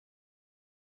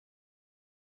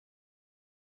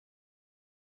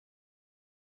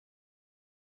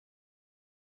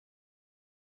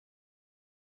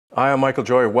Hi, I'm Michael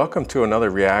Joy. Welcome to another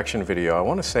reaction video. I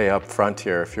want to say up front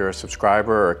here, if you're a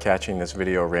subscriber or catching this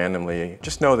video randomly,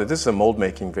 just know that this is a mold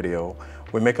making video.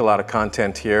 We make a lot of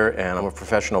content here and I'm a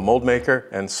professional mold maker,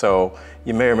 and so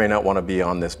you may or may not want to be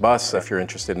on this bus if you're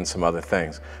interested in some other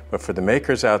things. But for the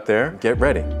makers out there, get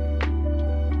ready.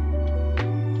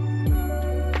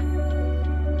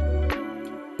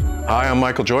 Hi, I'm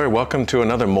Michael Joy. Welcome to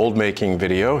another mold making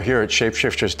video here at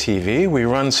Shapeshifters TV. We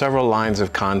run several lines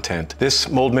of content. This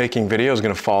mold making video is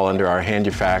going to fall under our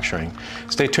hand-ufacturing.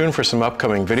 Stay tuned for some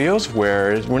upcoming videos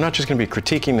where we're not just going to be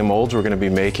critiquing the molds, we're going to be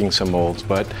making some molds.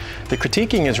 But the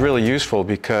critiquing is really useful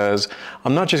because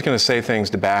I'm not just going to say things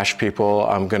to bash people.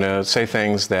 I'm going to say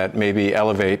things that maybe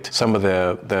elevate some of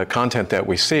the content that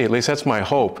we see. At least that's my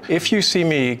hope. If you see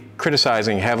me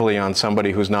criticizing heavily on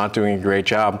somebody who's not doing a great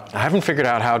job, I haven't figured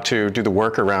out how to do the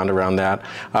workaround around that.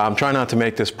 I'm trying not to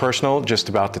make this personal, just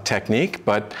about the technique,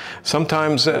 but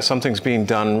sometimes something's being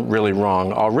done really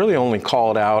wrong. I'll really only call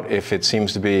it out if it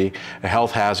seems to be a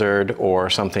health hazard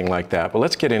or something like that. But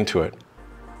let's get into it.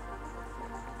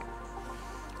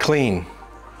 Clean.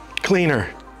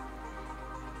 Cleaner.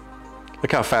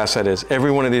 Look how fast that is. Every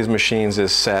one of these machines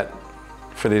is set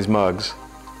for these mugs.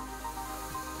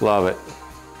 Love it.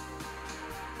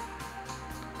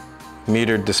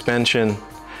 Metered suspension.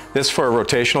 This for a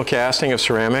rotational casting of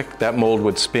ceramic. That mold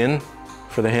would spin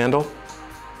for the handle.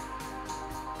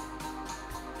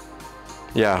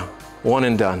 Yeah, one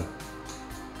and done.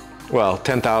 Well,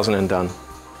 10,000 and done.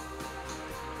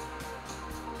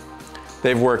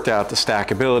 They've worked out the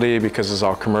stackability because it's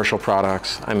all commercial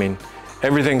products. I mean,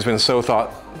 everything's been so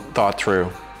thought through.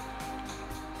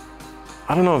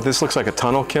 I don't know if this looks like a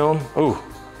tunnel kiln. Ooh.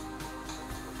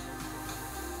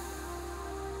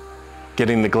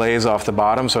 Getting the glaze off the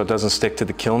bottom so it doesn't stick to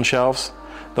the kiln shelves.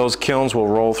 Those kilns will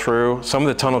roll through. Some of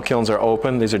the tunnel kilns are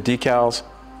open. These are decals.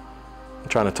 I'm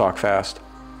trying to talk fast.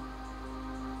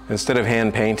 Instead of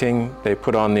hand painting, they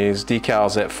put on these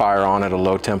decals that fire on at a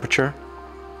low temperature.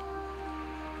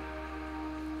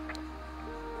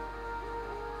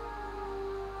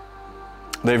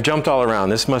 They've jumped all around.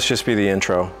 This must just be the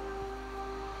intro.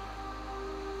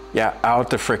 Yeah, out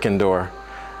the frickin' door.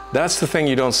 That's the thing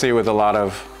you don't see with a lot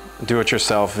of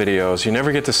do-it-yourself videos. You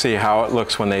never get to see how it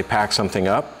looks when they pack something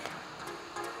up.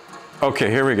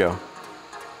 Okay, here we go.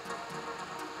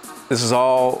 This is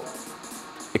all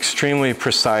extremely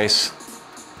precise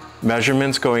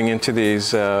measurements going into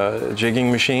these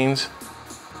jigging machines.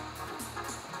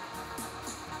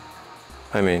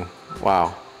 I mean,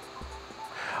 wow.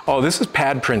 Oh, this is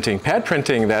pad printing. Pad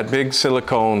printing, that big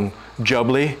silicone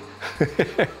jubbly.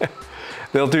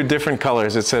 They'll do different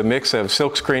colors. It's a mix of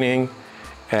silk screening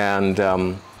and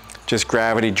just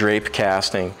gravity drape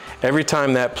casting. Every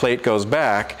time that plate goes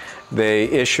back, they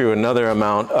issue another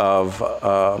amount of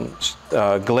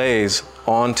glaze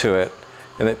onto it,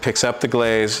 and it picks up the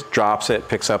glaze, drops it,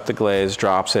 picks up the glaze,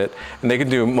 drops it. And they can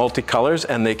do multicolors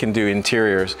and they can do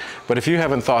interiors. But if you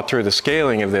haven't thought through the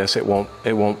scaling of this, it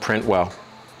won't print well.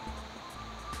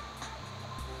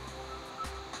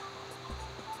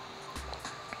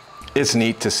 It's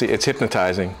neat to see, it's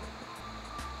hypnotizing.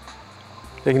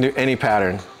 They can do any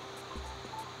pattern.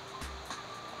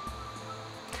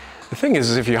 The thing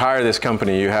is if you hire this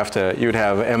company, you would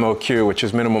have MOQ, which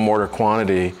is minimum order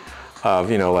quantity of,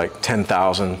 like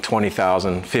 10,000,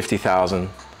 20,000, 50,000,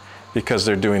 because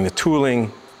they're doing the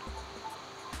tooling,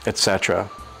 etc.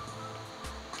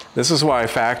 This is why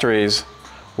factories,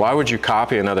 why would you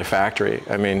copy another factory?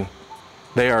 I mean,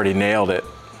 they already nailed it,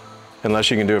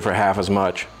 unless you can do it for half as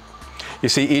much. You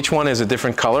see, each one is a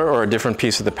different color or a different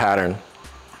piece of the pattern.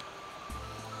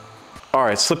 All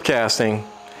right, slip casting.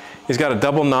 He's got a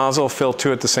double nozzle filled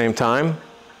two at the same time,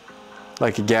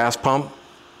 like a gas pump.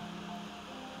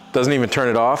 Doesn't even turn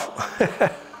it off.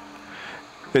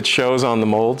 It shows on the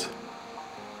molds.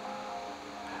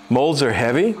 Molds are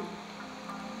heavy.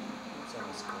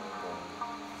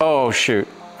 Oh, shoot.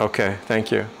 Okay,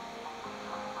 thank you.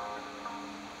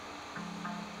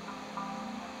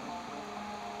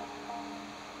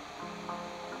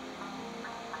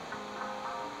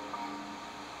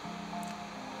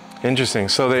 Interesting.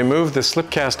 So they moved the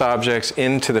slip cast objects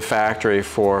into the factory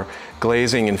for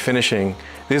glazing and finishing.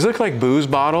 These look like booze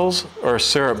bottles or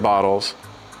syrup bottles.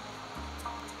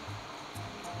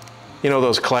 You know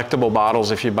those collectible bottles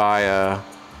if you buy a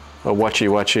Whatchy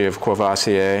Whatchy of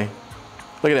Courvoisier?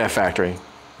 Look at that factory.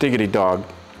 Diggity dog.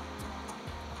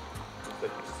 Like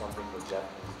something for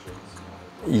Japanese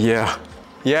drinks. Yeah.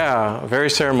 Yeah, very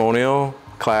ceremonial,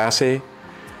 classy.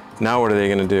 Now what are they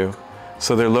going to do?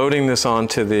 So they're loading this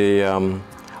onto the,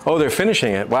 oh, they're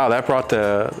finishing it. Wow, that brought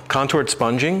the contoured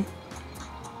sponging.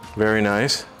 Very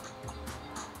nice.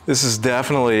 This is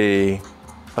definitely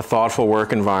a thoughtful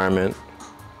work environment.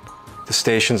 The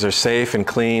stations are safe and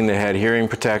clean. They had hearing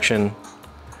protection.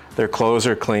 Their clothes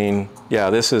are clean. Yeah,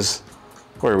 this is,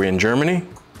 where are we, in Germany?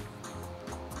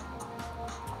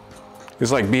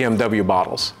 It's like BMW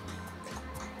bottles.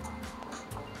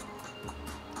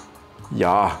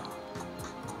 Yeah.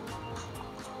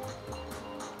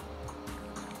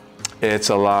 It's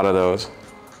a lot of those.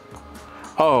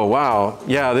 Oh, wow.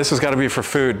 Yeah, this has got to be for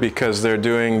food because they're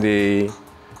doing the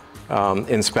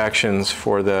inspections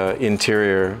for the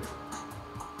interior.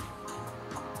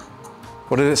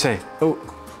 What did it say? Oh.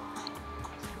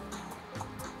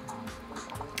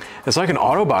 It's like an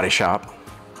auto body shop.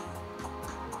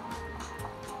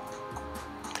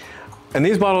 And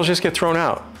these bottles just get thrown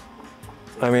out.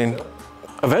 I mean,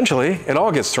 eventually it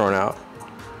all gets thrown out.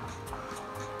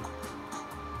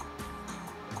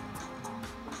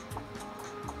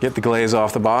 Get the glaze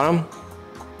off the bottom.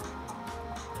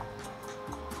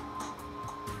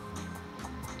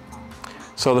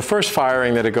 So the first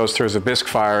firing that it goes through is a bisque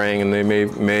firing, and they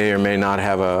may or may not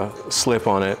have a slip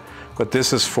on it, but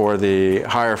this is for the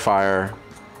higher fire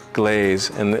glaze,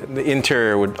 and the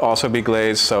interior would also be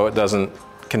glazed so it doesn't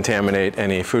contaminate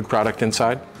any food product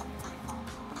inside.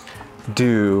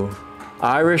 Do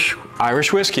Irish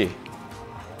whiskey.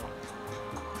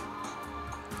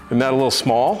 Isn't that a little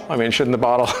small? I mean, shouldn't the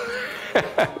bottle?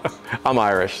 I'm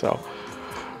Irish, so.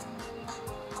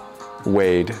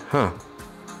 Wade, huh.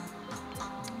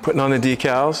 Putting on the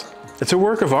decals. It's a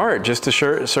work of art just to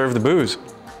serve the booze.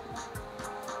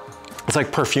 It's like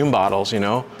perfume bottles, you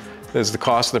know? There's the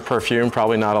cost of the perfume,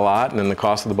 probably not a lot, and then the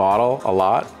cost of the bottle, a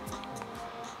lot.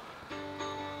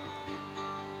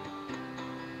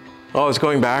 Oh, it's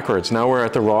going backwards. Now we're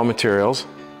at the raw materials.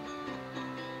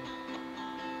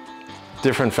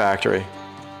 Different factory.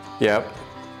 Yep.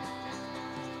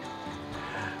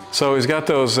 So he's got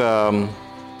those, I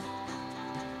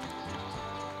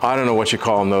don't know what you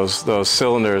call them, those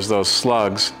cylinders, those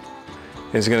slugs.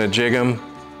 He's gonna jig them.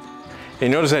 And you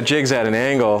notice that jig's at an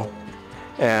angle,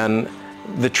 and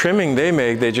the trimming they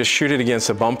make, they just shoot it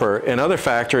against a bumper. In other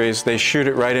factories, they shoot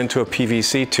it right into a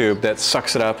PVC tube that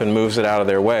sucks it up and moves it out of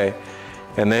their way.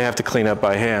 And they have to clean up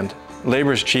by hand.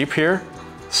 Labor's cheap here,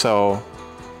 so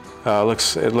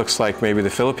it looks like maybe the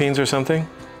Philippines or something.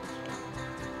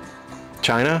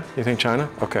 China? You think China?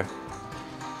 Okay.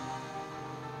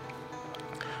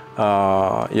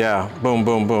 Yeah, boom,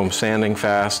 boom, boom, sanding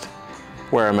fast.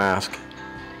 Wear a mask.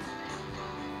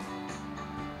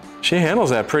 She handles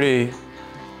that pretty,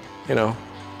 you know.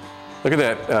 Look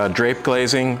at that drape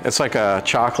glazing. It's like a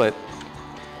chocolate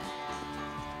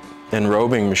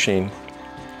enrobing machine.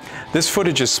 This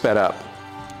footage is sped up.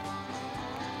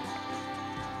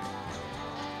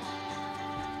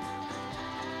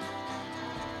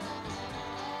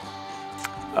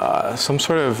 Some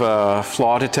sort of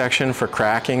flaw detection for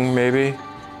cracking, maybe.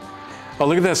 Oh,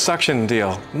 look at that suction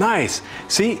deal. Nice.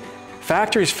 See,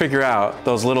 factories figure out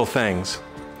those little things.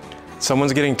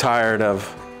 Someone's getting tired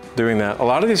of doing that. A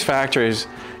lot of these factories,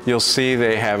 you'll see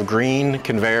they have green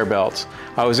conveyor belts.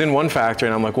 I was in one factory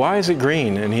and I'm like, why is it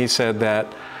green? And he said that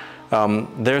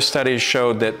their studies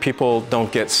showed that people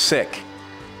don't get sick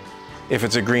if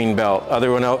it's a green belt.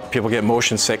 Other else, people get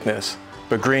motion sickness,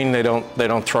 but green, they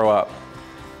don't throw up.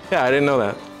 Yeah, I didn't know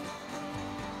that.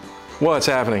 What's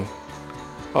happening?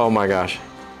 Oh my gosh.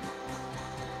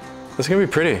 It's gonna be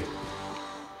pretty.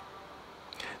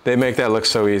 They make that look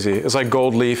so easy. It's like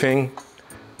gold leafing,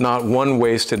 not one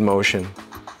wasted motion.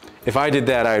 If I did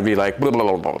that, I'd be like, blah, blah,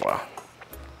 blah, blah, blah.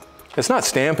 It's not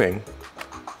stamping.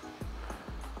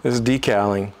 This is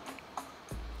decaling.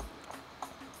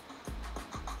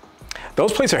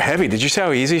 Those plates are heavy. Did you see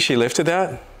how easy she lifted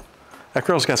that? That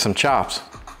girl's got some chops.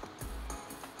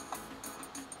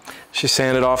 She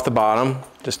sanded off the bottom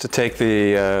just to take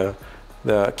the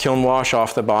kiln wash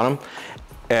off the bottom.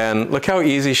 And look how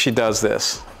easy she does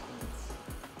this.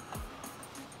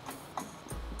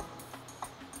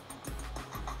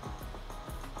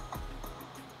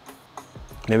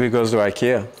 Maybe it goes to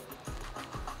IKEA.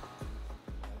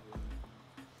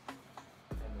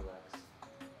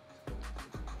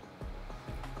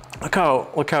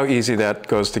 Look how easy that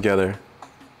goes together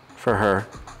for her.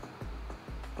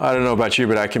 I don't know about you,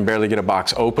 but I can barely get a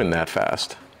box open that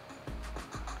fast.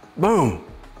 Boom.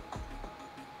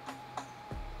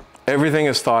 Everything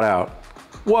is thought out.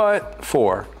 What?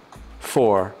 4,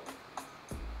 4,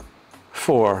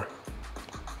 4.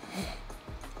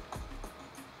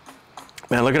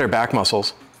 Man, look at her back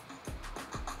muscles.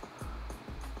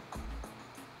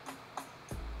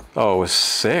 Oh, it was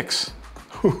 6.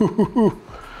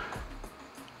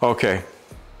 Okay.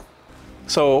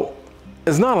 So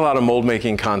There's not a lot of mold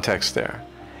making context there.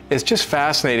 It's just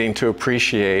fascinating to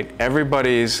appreciate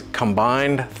everybody's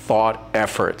combined thought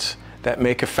efforts that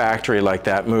make a factory like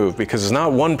that move, because it's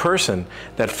not one person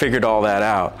that figured all that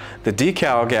out. The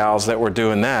decal gals that were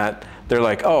doing that, they're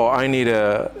like, oh, I need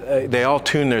they all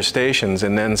tune their stations,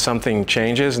 and then something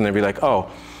changes and they'd be like,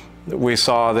 oh, we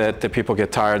saw that the people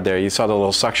get tired there. You saw the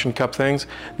little suction cup things.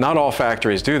 Not all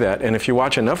factories do that. And if you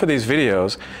watch enough of these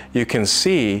videos, you can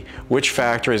see which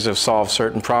factories have solved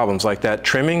certain problems. Like that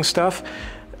trimming stuff,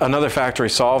 another factory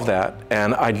solved that.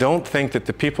 And I don't think that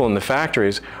the people in the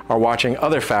factories are watching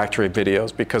other factory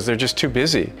videos because they're just too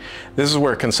busy. This is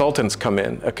where consultants come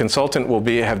in. A consultant will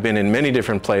have been in many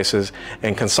different places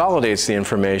and consolidates the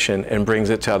information and brings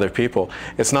it to other people.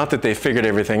 It's not that they figured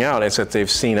everything out, it's that they've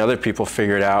seen other people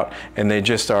figure it out, and they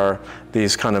just are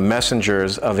these kind of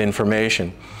messengers of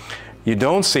information. You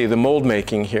don't see the mold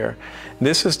making here.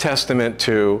 This is testament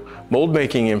to mold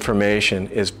making information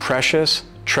is precious,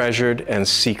 treasured, and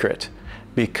secret,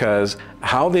 because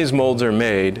how these molds are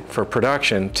made for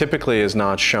production typically is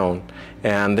not shown.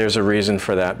 And there's a reason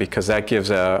for that, because that gives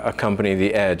a company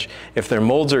the edge. If their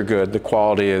molds are good, the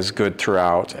quality is good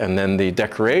throughout, and then the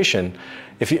decoration,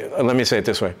 let me say it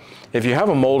this way, if you have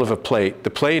a mold of a plate,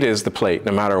 the plate is the plate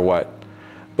no matter what.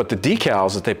 But the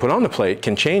decals that they put on the plate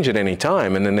can change at any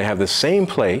time, and then they have the same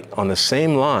plate on the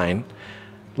same line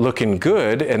looking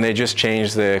good, and they just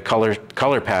change the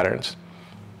color patterns.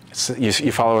 You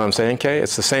follow what I'm saying, Kay?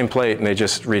 It's the same plate and they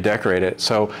just redecorate it.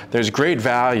 So there's great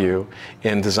value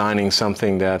in designing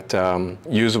something that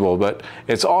usable, but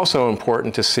it's also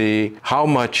important to see how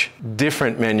much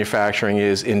different manufacturing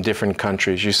is in different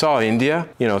countries. You saw India,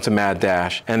 you know, it's a mad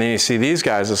dash. And then you see these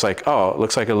guys, it's like, oh, it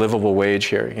looks like a livable wage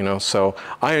here, you know? So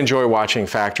I enjoy watching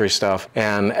factory stuff.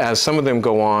 And as some of them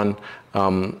go on,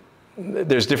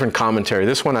 there's different commentary.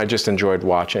 This one I just enjoyed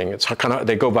watching. It's kind of,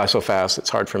 they go by so fast,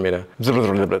 it's hard for me to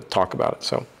talk about it.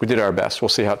 So we did our best. We'll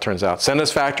see how it turns out. Send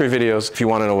us factory videos if you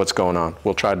want to know what's going on.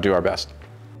 We'll try to do our best.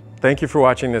 Thank you for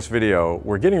watching this video.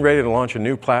 We're getting ready to launch a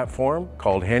new platform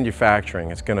called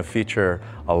Hand-ufacturing. It's going to feature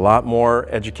a lot more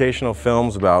educational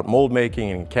films about mold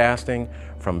making and casting,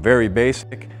 from very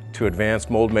basic to advanced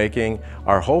mold making.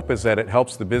 Our hope is that it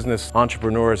helps the business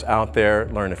entrepreneurs out there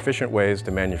learn efficient ways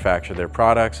to manufacture their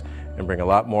products and bring a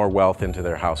lot more wealth into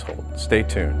their household. Stay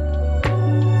tuned.